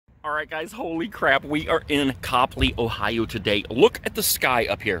Alright guys, holy crap, we are in Copley, Ohio today. Look at the sky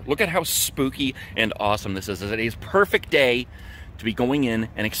up here. Look at how spooky and awesome this is. It is a perfect day to be going in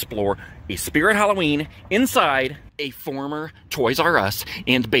and explore a Spirit Halloween inside a former Toys R Us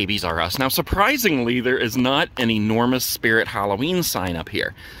and Babies R Us. Now surprisingly, there is not an enormous Spirit Halloween sign up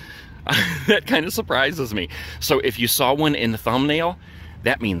here. That kind of surprises me. So if you saw one in the thumbnail,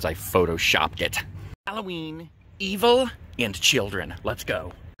 that means I photoshopped it. Halloween, evil, and children. Let's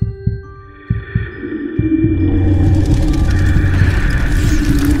go.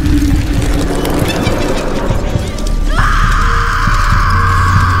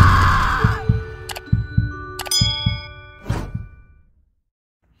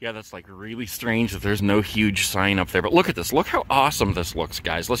 Yeah, that's like really strange that there's no huge sign up there. But look at this. Look how awesome this looks,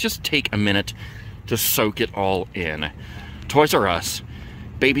 guys. Let's just take a minute to soak it all in. Toys R Us,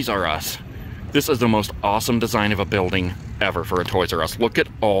 Babies R Us. This is the most awesome design of a building ever for a Toys R Us. Look at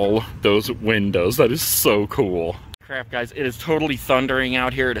all those windows. That is so cool. Crap, guys. It is totally thundering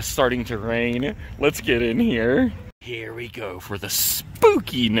out here. It is starting to rain. Let's get in here. Here we go for the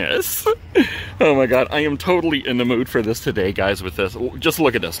spookiness. Oh my god, I am totally in the mood for this today, guys, with this. Just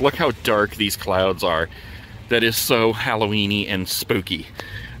look at this. Look how dark these clouds are. That is so Halloween-y and spooky.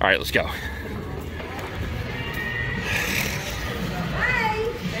 Alright, let's go.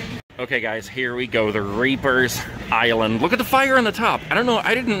 Okay, guys, here we go. The Reaper's Island. Look at the fire on the top. I don't know,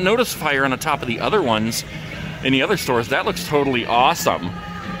 I didn't notice fire on the top of the other ones in the other stores. That looks totally awesome.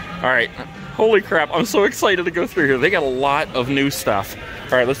 Alright. Holy crap, I'm so excited to go through here. They got a lot of new stuff.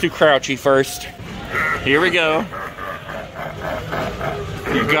 All right, let's do Crouchy first. Here we go.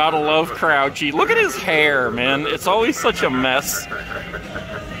 You gotta love Crouchy. Look at his hair, man. It's always such a mess.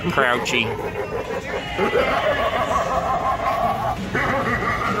 Crouchy.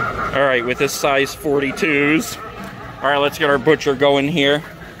 All right, with his size 42s. All right, let's get our butcher going here.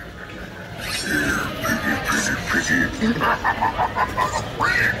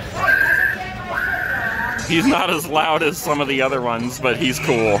 He's not as loud as some of the other ones, but he's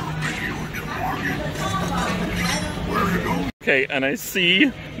cool. Okay, and I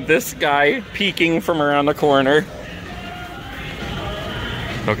see this guy peeking from around the corner.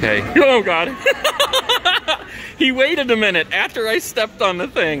 Okay. Oh, God. He waited a minute after I stepped on the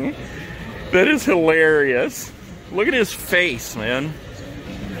thing. That is hilarious. Look at his face, man.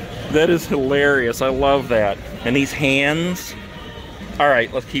 That is hilarious. I love that. And these hands. All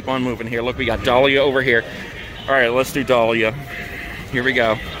right, let's keep on moving here. Look, we got Dahlia over here. All right, let's do Dahlia. Here we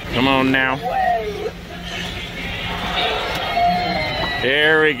go. Come on now.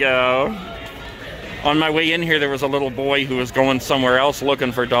 There we go. On my way in here, there was a little boy who was going somewhere else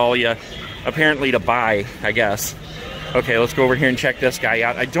looking for Dahlia, apparently to buy, I guess. Okay, let's go over here and check this guy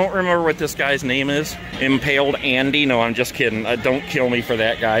out. I don't remember what this guy's name is. Impaled Andy? No, I'm just kidding. Don't kill me for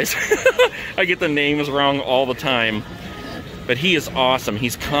that, guys. I get the names wrong all the time. But he is awesome.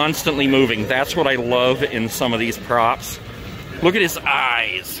 He's constantly moving. That's what I love in some of these props. Look at his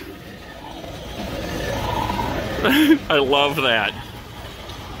eyes. I love that.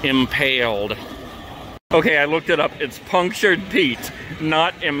 Impaled. Okay, I looked it up. It's Punctured Pete,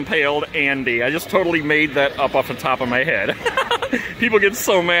 not Impaled Andy. I just totally made that up off the top of my head. People get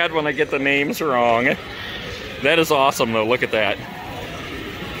so mad when I get the names wrong. That is awesome, though. Look at that.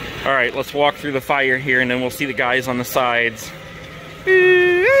 All right, let's walk through the fire here, and then we'll see the guys on the sides.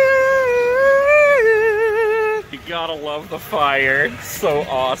 You gotta love the fire. It's so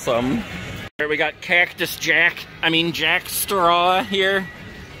awesome. Here we got Jack Straw here.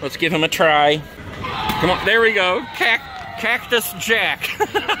 Let's give him a try. Come on, there we go. Cactus Jack.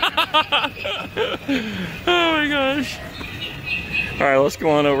 Oh my gosh. All right, let's go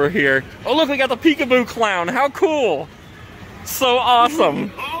on over here. Oh, look, we got the Peekaboo Clown. How cool. So awesome.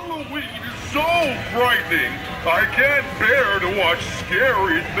 Halloween is so frightening. I can't bear to watch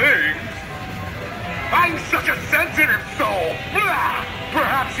scary things. I'm such a sensitive soul. Blah!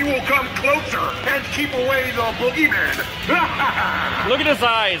 Perhaps you will come closer and keep away the boogeyman. Look at his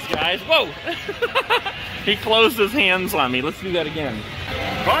eyes, guys. Whoa. He closed his hands on me. Let's do that again.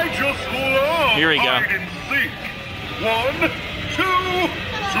 I just love Here we go. hide and seek. 1, 2,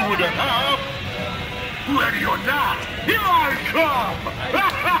 2.5. Ready or not, here I come!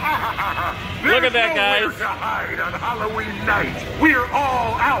 Look at that, guys. There's nowhere to hide on Halloween night. We're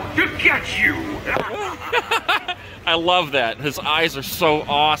all out to get you. I love that. His eyes are so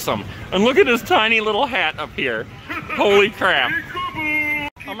awesome. And look at his tiny little hat up here. Holy crap.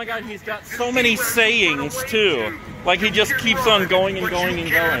 Oh my god, he's got so many sayings, too. Like he just keeps on going and going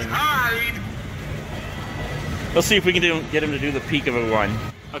and going. Let's see if we can get him to do the peekaboo one.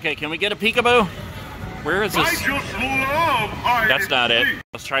 Okay, can we get a peekaboo? Where is I this? just love hide That's and not it. seek.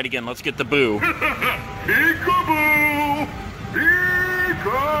 Let's try it again. Let's get the boo. Peekaboo!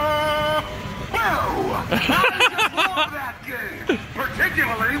 Peekaboo! I just love that game,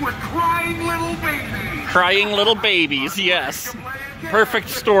 particularly with crying little babies. Crying little babies, yes. Perfect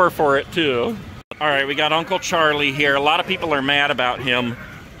store for it, too. All right, we got Uncle Charlie here. A lot of people are mad about him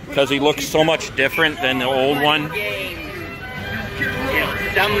because he looks so much different than the old one.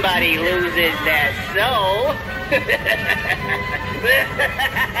 If somebody loses their soul.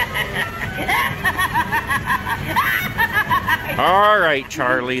 All right,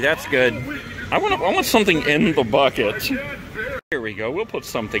 Charlie, that's good. I want something in the bucket. Here we go. We'll put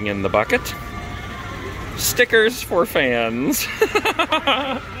something in the bucket. Stickers for fans.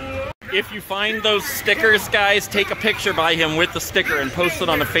 If you find those stickers, guys, take a picture by him with the sticker and post it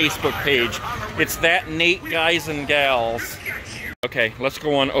on the Facebook page. It's that Nate, guys and gals. Okay, let's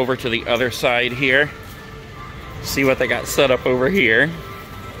go on over to the other side here. See what they got set up over here.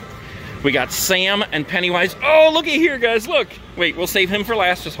 We got Sam and Pennywise. Oh, looky here, guys, look. Wait, we'll save him for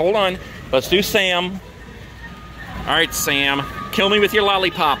last. Just hold on. Let's do Sam. All right, Sam. Kill me with your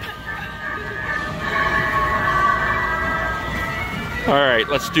lollipop. All right,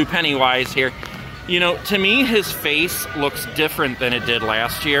 let's do Pennywise here. You know, to me, his face looks different than it did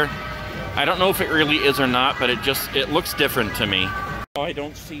last year. I don't know if it really is or not, but it looks different to me. Oh, I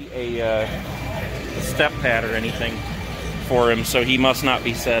don't see a step pad or anything for him, so he must not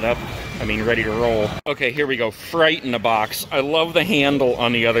be set up. I mean, ready to roll. Okay, here we go. Fright in the box. I love the handle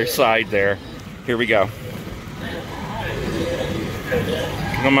on the other side there. Here we go.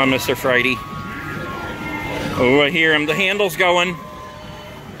 Come on, Mr. Frighty. Oh, I hear him. The handle's going.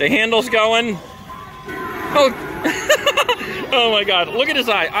 The handle's going. Oh. Oh my God. Look at his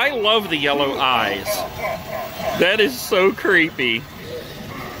eye. I love the yellow eyes. That is so creepy.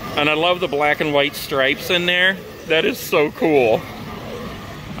 And I love the black and white stripes in there. That is so cool.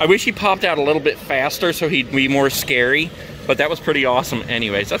 I wish he popped out a little bit faster so he'd be more scary, but that was pretty awesome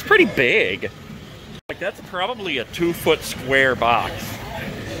anyways. That's pretty big. Like, that's probably a 2-foot square box.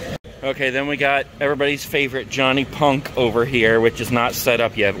 Okay, then we got everybody's favorite Johnny Punk over here, which is not set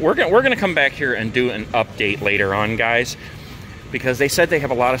up yet. We're gonna come back here and do an update later on, guys, because they said they have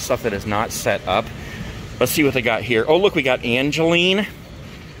a lot of stuff that is not set up. Let's see what they got here. Oh, look, we got Angeline.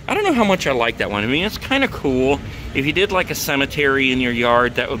 I don't know how much I like that one. I mean, it's kind of cool. If you did like a cemetery in your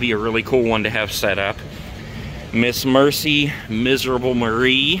yard, that would be a really cool one to have set up. Miss Mercy, Miserable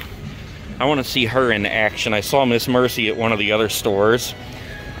Marie. I want to see her in action. I saw Miss Mercy at one of the other stores.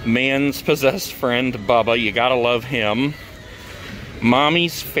 Man's possessed friend, Bubba. You gotta love him.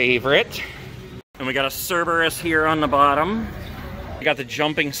 Mommy's favorite. And we got a Cerberus here on the bottom. We got the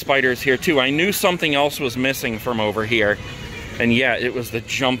jumping spiders here too. I knew something else was missing from over here. And yeah, it was the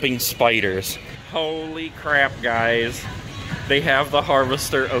jumping spiders. Holy crap, guys. They have the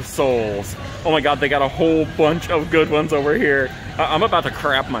Harvester of Souls. Oh my God, they got a whole bunch of good ones over here. I'm about to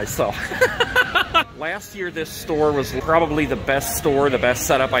crap myself. Last year, this store was probably the best store, the best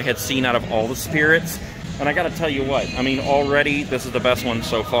setup I had seen out of all the spirits. And I gotta tell you what, I mean, already, this is the best one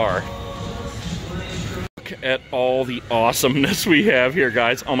so far. Look at all the awesomeness we have here,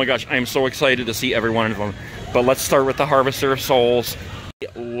 guys. Oh my gosh, I am so excited to see every one of them. But let's start with the Harvester of Souls. I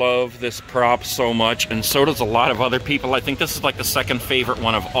love this prop so much, and so does a lot of other people. I think this is like the second favorite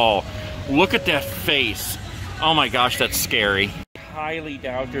one of all. Look at that face. Oh my gosh, that's scary. Highly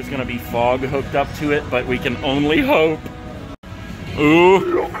doubt there's gonna be fog hooked up to it, but we can only hope. Ooh.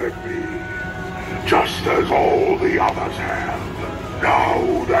 Look at me, just as all the others have.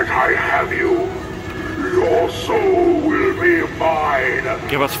 Now that I have you, your soul will be mine.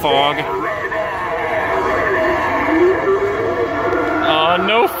 Give us fog.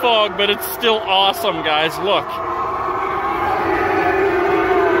 No fog, but it's still awesome, guys. Look.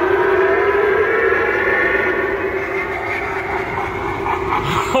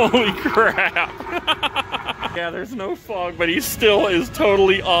 Holy crap. Yeah, there's no fog, but he still is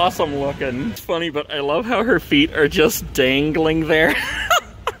totally awesome looking. It's funny, but I love how her feet are just dangling there.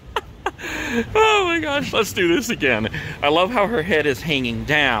 Oh my gosh, let's do this again. I love how her head is hanging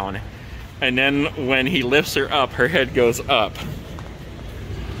down, and then when he lifts her up, her head goes up.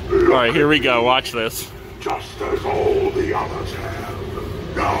 Alright, here we go. Watch this. Just as all the others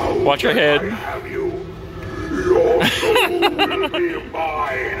have. Now watch her head. I have you. Your soul will be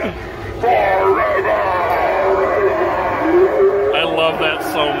mine forever. I love that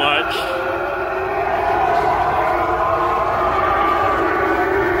so much.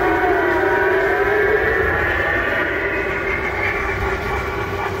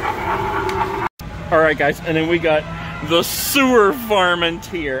 Alright guys, and then we got The sewer varmint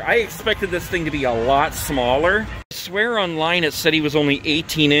here. I expected this thing to be a lot smaller. I swear online it said he was only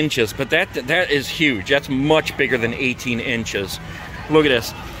 18 inches, but that is huge. That's much bigger than 18 inches. Look at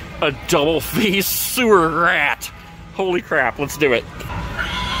this. A double-faced sewer rat. Holy crap, let's do it.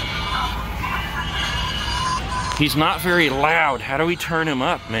 He's not very loud. How do we turn him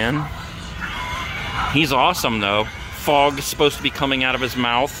up, man? He's awesome, though. Fog's supposed to be coming out of his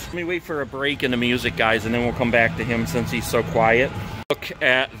mouth. Let me wait for a break in the music, guys, and then we'll come back to him since he's so quiet. Look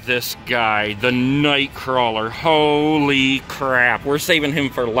at this guy, the Nightcrawler. Holy crap. We're saving him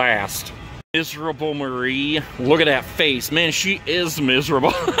for last. Miserable Marie. Look at that face. Man, she is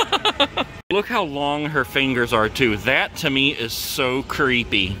miserable. Look how long her fingers are, too. That, to me, is so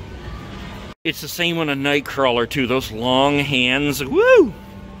creepy. It's the same on a Nightcrawler, too. Those long hands. Woo!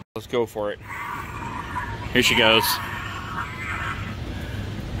 Let's go for it. Here she goes.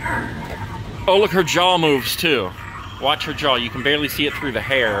 Oh, look, her jaw moves, too. Watch her jaw. You can barely see it through the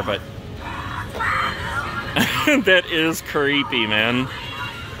hair, but... that is creepy, man.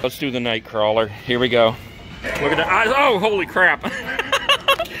 Let's do the Nightcrawler. Here we go. Look at the eyes. Oh, holy crap.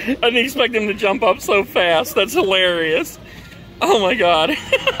 I didn't expect him to jump up so fast. That's hilarious. Oh, my God.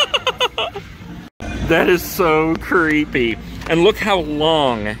 That is so creepy. And look how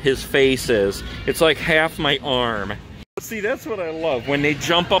long his face is. It's like half my arm. See, that's what I love. When they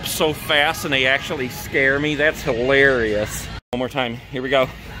jump up so fast and they actually scare me, that's hilarious. One more time. Here we go.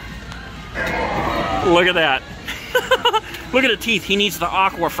 Look at that. Look at the teeth. He needs the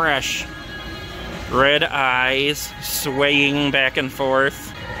Aqua Fresh. Red eyes, swaying back and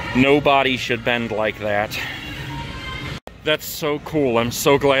forth. No body should bend like that. That's so cool. I'm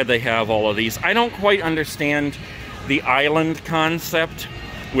so glad they have all of these. I don't quite understand the island concept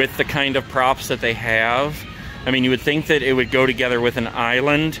with the kind of props that they have. I mean, you would think that it would go together with an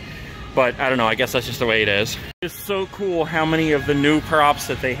island, but I don't know, I guess that's just the way it is. It's so cool how many of the new props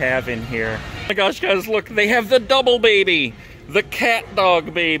that they have in here. Oh my gosh, guys, look, they have the double baby, the cat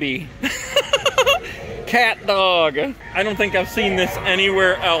dog baby. Cat dog. I don't think I've seen this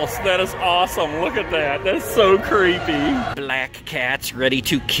anywhere else. That is awesome. Look at that. That's so creepy. Black cats ready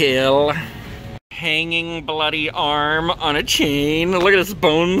to kill. Hanging bloody arm on a chain. Look at this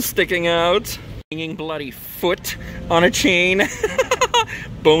bone sticking out. Hanging bloody foot on a chain.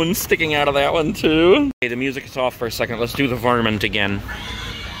 Bone sticking out of that one too. Okay, the music is off for a second. Let's do the varmint again.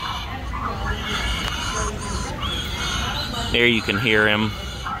 There you can hear him.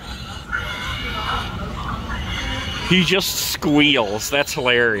 He just squeals. That's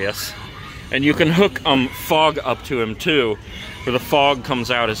hilarious. And you can hook fog up to him too, where the fog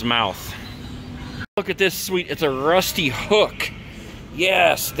comes out his mouth. Look at this sweet, it's a rusty hook.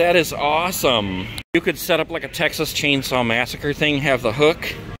 Yes, that is awesome. You could set up like a Texas Chainsaw Massacre thing, have the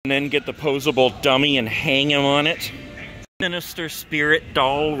hook, and then get the posable dummy and hang him on it. Sinister spirit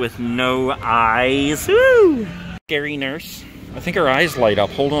doll with no eyes. Woo! Scary nurse. I think her eyes light up.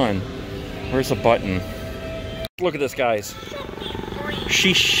 Hold on. Where's the button? Look at this, guys.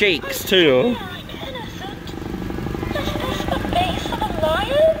 She shakes, too.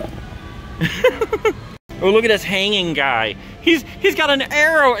 Oh, look at this hanging guy. He's got an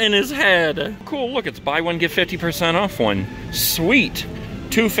arrow in his head. Cool, look, it's buy one, get 50% off one. Sweet.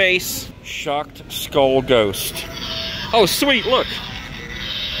 Two-Face, shocked skull ghost. Oh, sweet, look.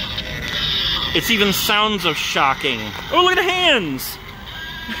 It's even sounds of shocking. Oh, look at the hands.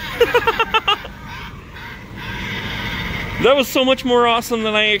 That was so much more awesome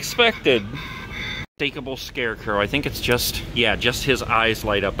than I expected. Stakeable scarecrow. I think it's just, yeah, just his eyes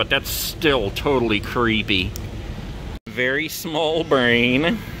light up, but that's still totally creepy. Very small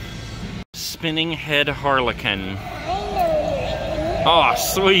brain. Spinning head harlequin. Oh,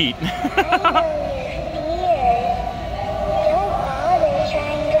 sweet.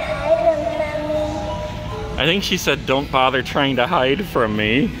 I think she said, don't bother trying to hide from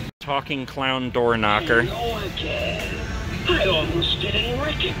me. Talking clown door knocker. I almost didn't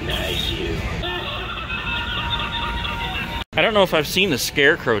recognize you. I don't know if I've seen the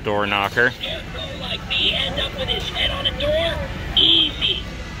Scarecrow door knocker. Scarecrow like me end up with his head on a door? Easy.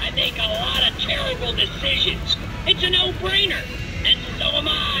 I make a lot of terrible decisions. It's a no-brainer. And so am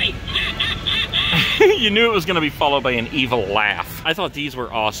I. You knew it was going to be followed by an evil laugh. I thought these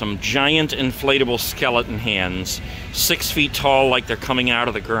were awesome. Giant inflatable skeleton hands. 6 feet tall like they're coming out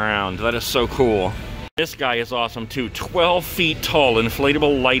of the ground. That is so cool. This guy is awesome too. 12 feet tall,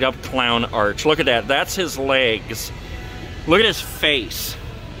 inflatable light-up clown arch. Look at that. That's his legs. Look at his face.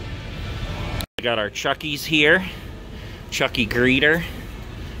 We got our Chuckies here. Chucky Greeter.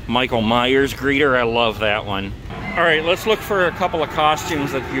 Michael Myers Greeter. I love that one. All right, let's look for a couple of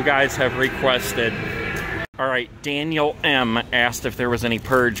costumes that you guys have requested. All right, Daniel M. asked if there was any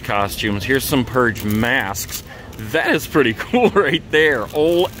Purge costumes. Here's some Purge masks. That is pretty cool right there.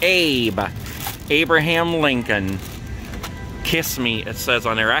 Old Abe. Abraham Lincoln. Kiss Me, it says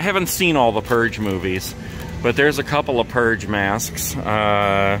on there. I haven't seen all the Purge movies, but there's a couple of Purge masks.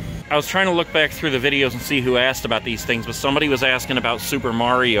 I was trying to look back through the videos and see who asked about these things, but somebody was asking about Super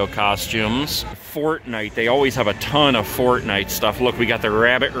Mario costumes. Fortnite, they always have a ton of Fortnite stuff. Look, we got the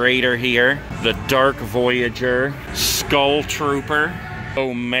Rabbit Raider here, the Dark Voyager, Skull Trooper,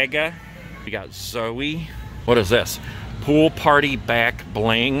 Omega. We got Zoe. What is this? Pool Party Back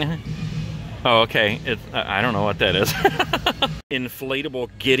Bling. Oh, okay. I don't know what that is. Inflatable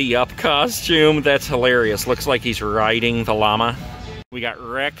Giddy Up costume. That's hilarious. Looks like he's riding the llama. We got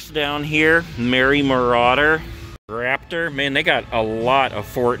Rex down here. Mary Marauder. Raptor. Man, they got a lot of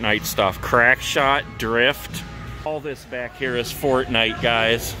Fortnite stuff. Crackshot. Drift. All this back here is Fortnite,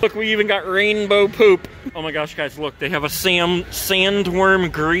 guys. Look, we even got Rainbow Poop. Oh my gosh, guys, look. They have a sandworm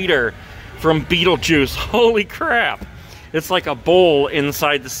greeter from Beetlejuice. Holy crap. It's like a bowl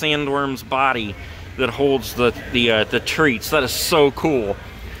inside the sandworm's body that holds the treats. That is so cool.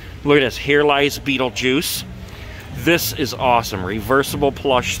 Look at this. Here lies Beetlejuice. This is awesome. Reversible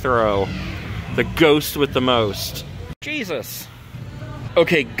plush throw. The ghost with the most. Jesus.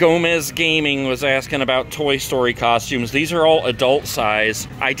 Okay, Gomez Gaming was asking about Toy Story costumes. These are all adult size.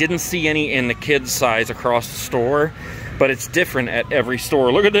 I didn't see any in the kids size across the store, but it's different at every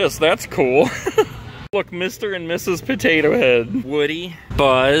store. Look at this. That's cool. Look, Mr. and Mrs. Potato Head. Woody,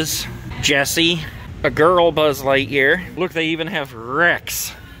 Buzz, Jessie, a girl Buzz Lightyear. Look, they even have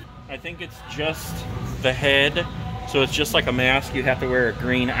Rex. I think it's just the head, so it's just like a mask. You have to wear a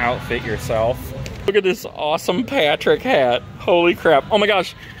green outfit yourself. Look at this awesome Patrick hat. Holy crap. Oh my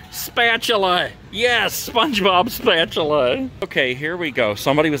gosh, spatula. Yes, SpongeBob spatula. Okay, here we go.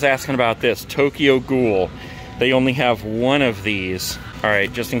 Somebody was asking about this, Tokyo Ghoul. They only have one of these. All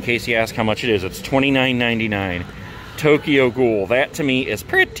right, just in case you ask how much it is, it's $29.99. Tokyo Ghoul. That, to me, is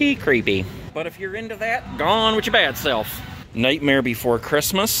pretty creepy. But if you're into that, gone with your bad self. Nightmare Before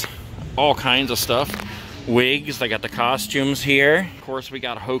Christmas. All kinds of stuff. Wigs. They got the costumes here. Of course, we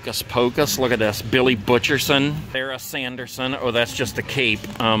got Hocus Pocus. Look at this. Billy Butcherson. Sarah Sanderson. Oh, that's just the cape.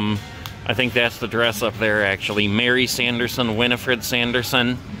 I think that's the dress up there, actually. Mary Sanderson. Winifred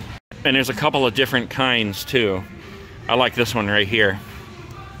Sanderson. And there's a couple of different kinds, too. I like this one right here.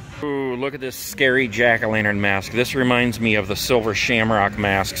 Ooh, look at this scary jack-o'-lantern mask. This reminds me of the Silver Shamrock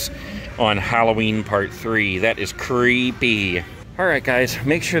masks on Halloween Part 3. That is creepy. Alright guys,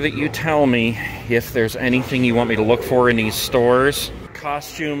 make sure that you tell me if there's anything you want me to look for in these stores.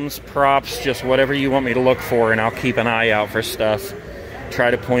 Costumes, props, just whatever you want me to look for, and I'll keep an eye out for stuff.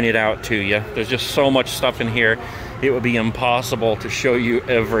 Try to point it out to you. There's just so much stuff in here, it would be impossible to show you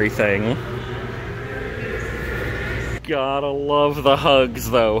everything. Gotta love the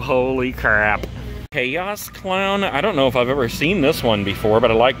hugs, though. Holy crap. Chaos Clown. I don't know if I've ever seen this one before, but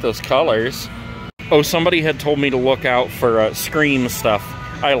I like those colors. Oh, somebody had told me to look out for Scream stuff.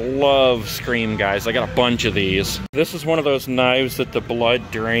 I love Scream, guys. I got a bunch of these. This is one of those knives that the blood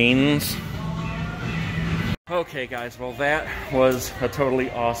drains. Okay, guys. Well, that was a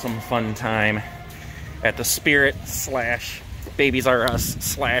totally awesome, fun time at the Spirit / Babies R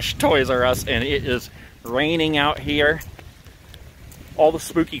Us / Toys R Us, and it is raining out here. All the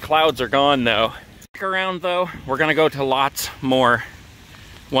spooky clouds are gone, though. Stick around, though. We're gonna go to lots more.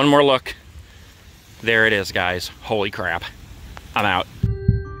 One more look. There it is, guys. Holy crap. I'm out.